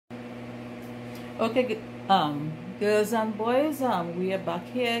Okay, girls and boys, we are back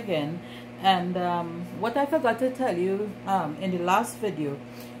here again, and what I forgot to tell you in the last video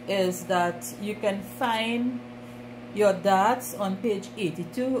is that you can find your darts on page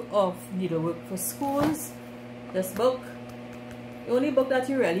 82 of Needlework for Schools. This book, the only book that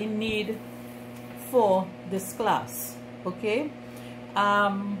you really need for this class. Okay,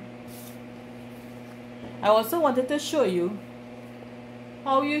 I also wanted to show you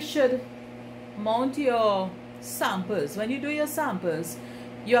how you should mount your samples. When you do your samples,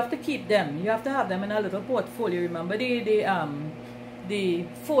 you have to keep them. You have to have them in a little portfolio. Remember the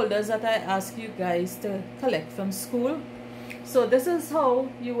folders that I asked you guys to collect from school? So this is how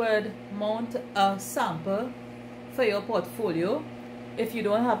you would mount a sample for your portfolio. If you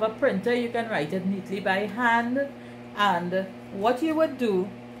don't have a printer, you can write it neatly by hand. And what you would do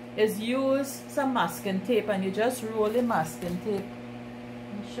is use some masking tape, and you just roll the masking tape.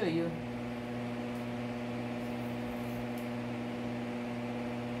 Let me show you.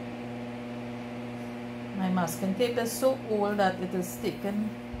 My masking tape is so old that it has taken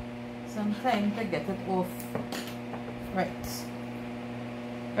some time to get it off. Right,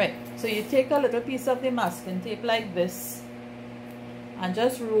 so you take a little piece of the masking tape like this and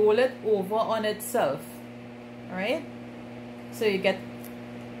just roll it over on itself. Alright, so you get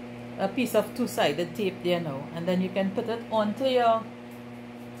a piece of two-sided tape there now, and then you can put it onto your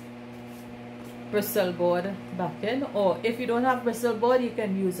bristle board back in, or if you don't have bristle board, you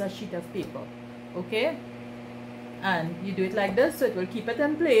can use a sheet of paper. Okay, and you do it like this, so it will keep it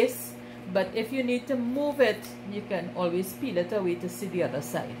in place. But if you need to move it, you can always peel it away to see the other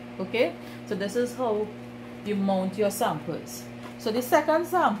side. Okay, so this is how you mount your samples. So the second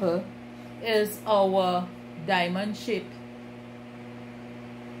sample is our diamond shaped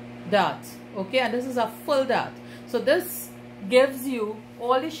dart. Okay, and this is a full dart. So this gives you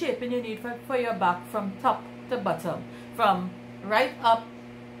all the shaping you need for your back, from top to bottom, from right up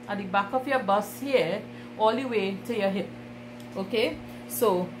at the back of your bust here all the way to your hip. Okay,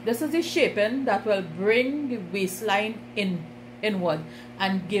 so this is the shaping that will bring the waistline inward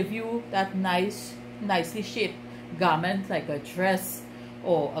and give you that nicely shaped garment, like a dress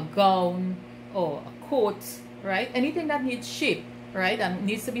or a gown or a coat, right? Anything that needs shape, right, and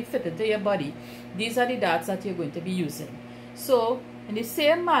needs to be fitted to your body. These are the darts that you're going to be using. So in the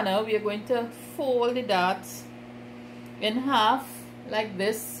same manner, we are going to fold the darts in half like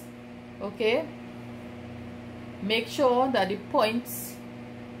this. Okay, make sure that the points,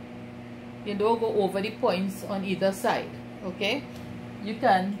 you don't go over the points on either side. Okay, you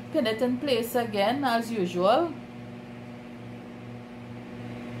can pin it in place again as usual,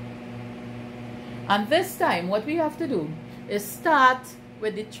 and this time what we have to do is start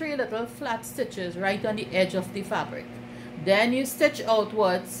with the 3 little flat stitches right on the edge of the fabric. Then you stitch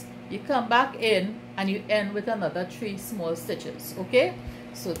outwards, you come back in, and you end with another 3 small stitches. Okay,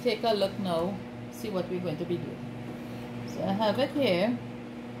 so take a look now, see what we're going to be doing. So I have it here.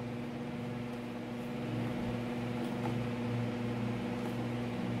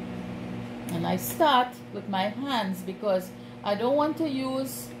 And I start with my hands because I don't want to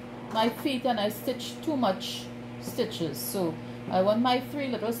use my feet and I stitch too much stitches. So I want my 3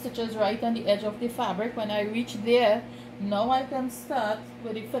 little stitches right on the edge of the fabric. When I reach there, now I can start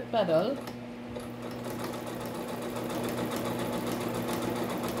with the foot pedal.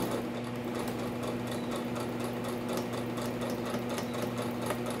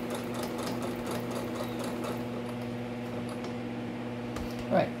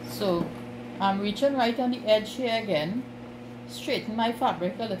 Right, so I'm reaching right on the edge here again. Straighten my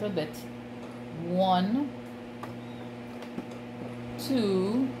fabric a little bit. 1,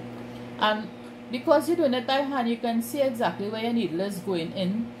 2, and because you're doing it by hand, you can see exactly where your needle is going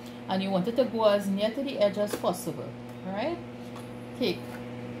in, and you want it to go as near to the edge as possible. All right,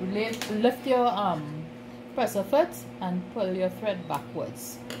 lift your presser foot and pull your thread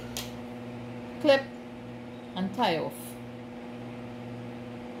backwards. Clip and tie off.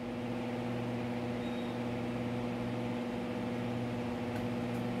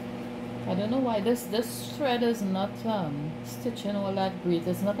 I don't know why this thread is not stitching all that great.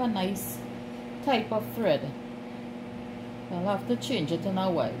 It's not a nice type of thread. I'll have to change it in a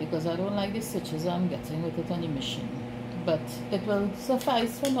while because I don't like the stitches I'm getting with it on the machine. But it will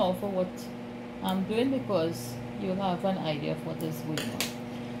suffice for now for what I'm doing, because you'll have an idea of what is going on.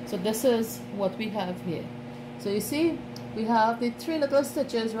 So this is what we have here. So you see, we have the 3 little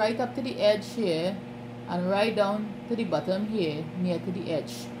stitches right up to the edge here and right down to the bottom here near to the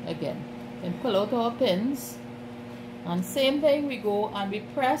edge again. Then pull out our pins, and same thing, we go and we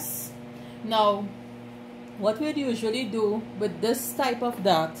press. Now what we'd usually do with this type of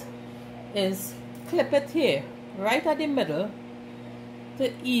dart is clip it here, right at the middle,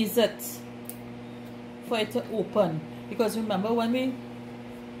 to ease it, for it to open. Because remember, when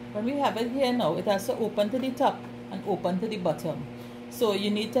we have it here now, it has to open to the top and open to the bottom. So you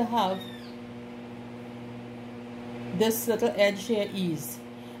need to have this little edge here ease.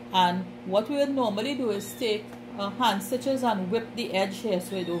 And what we would normally do is take hand stitches and whip the edge here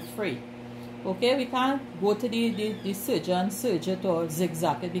so it don't fray. Okay, we can't go to the serger and serge it or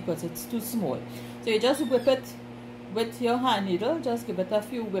zigzag it because it's too small. So you just whip it with your hand needle. Just give it a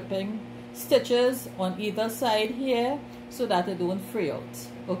few whipping stitches on either side here so that it don't fray out.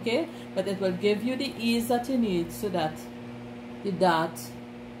 Okay, but it will give you the ease that you need so that the dart,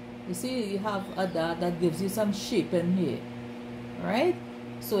 you see, you have a dart that gives you some shape in here. Right?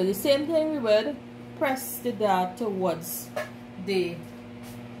 So the same thing, we would press the dart towards the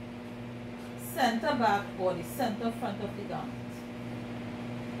center back or the center front of the garment.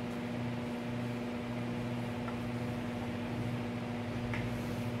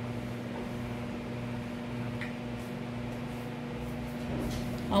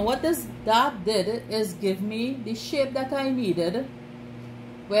 And what this dart did is give me the shape that I needed.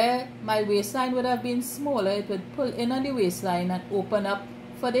 Where my waistline would have been smaller, it would pull in on the waistline and open up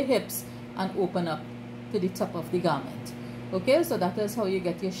for the hips and open up to the top of the garment. Okay, so that is how you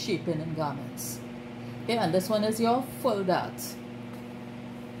get your shaping in garments. Okay, and this one is your full dart.